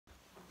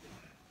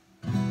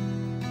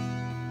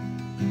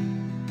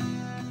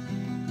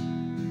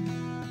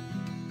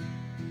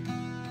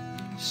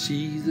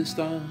see the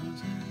stars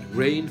like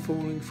rain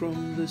falling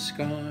from the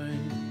sky.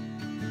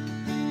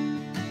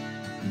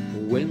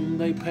 When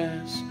they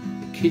pass,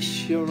 they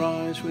kiss your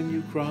eyes when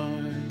you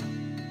cry.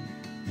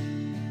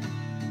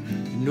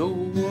 No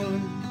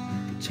one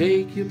can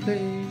take your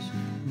place,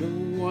 no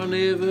one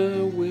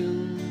ever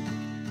will.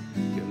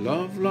 Your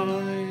love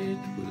light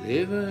will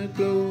ever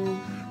glow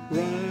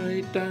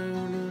right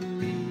down on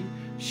me.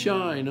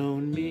 Shine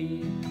on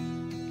me,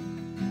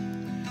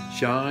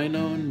 shine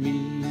on me,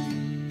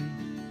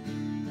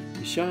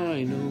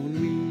 shine on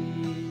me.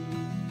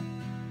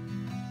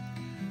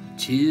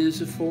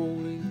 Tears are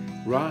falling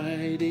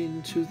right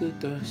into the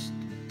dust.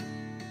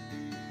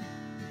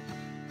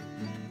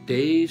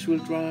 Days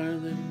will dry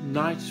them,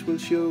 nights will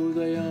show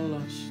they are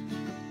lost.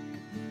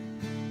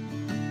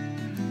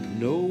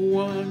 No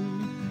one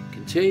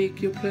can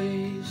take your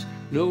place,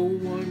 no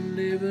one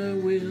ever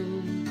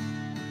will.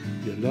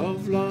 Your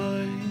love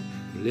light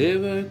will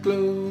ever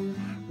glow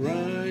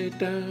right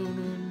down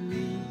on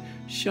me.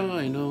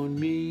 Shine on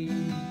me,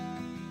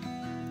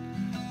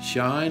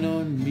 shine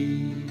on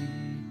me,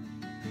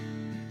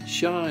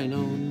 shine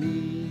on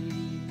me.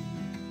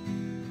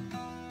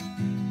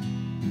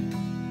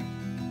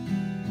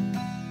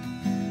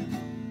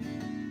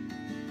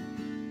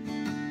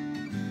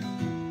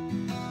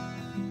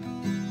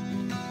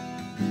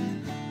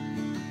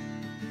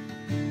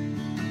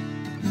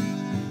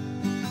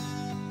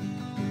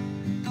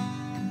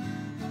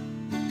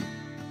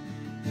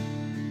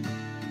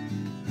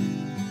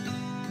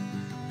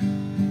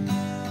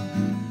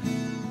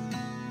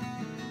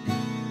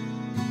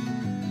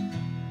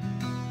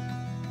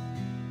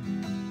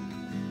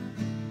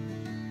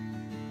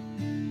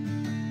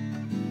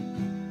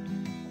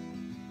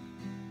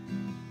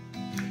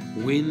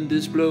 Wind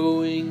is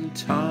blowing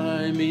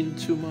time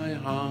into my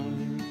heart,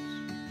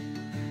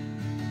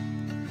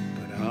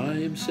 but I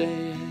am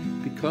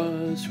sad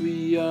because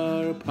we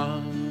are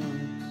apart.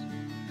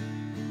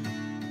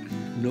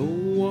 No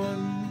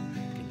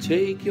one can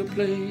take your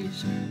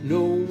place,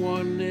 no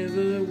one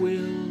ever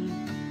will.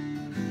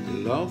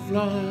 Your love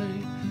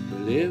light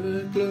will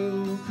ever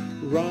glow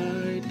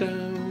right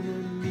down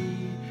on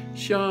me.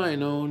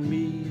 Shine on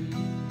me,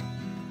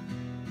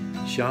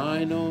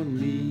 shine on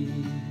me,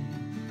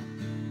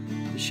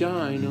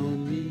 shine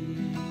on me.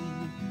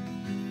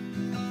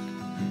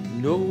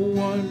 No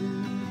one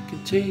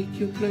can take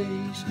your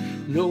place,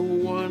 no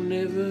one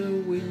ever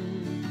will.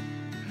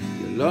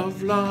 Your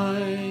love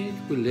light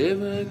will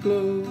ever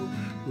glow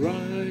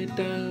right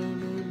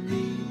down on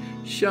me.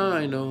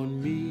 Shine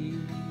on me,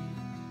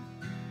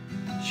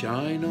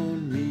 shine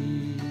on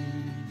me,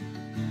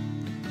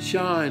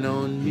 shine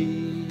on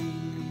me,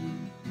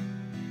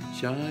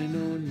 shine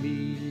on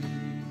me,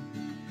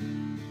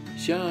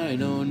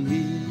 shine on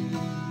me.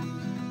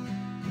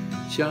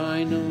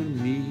 Shine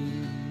on me,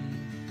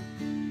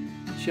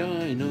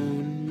 shine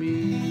on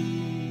me.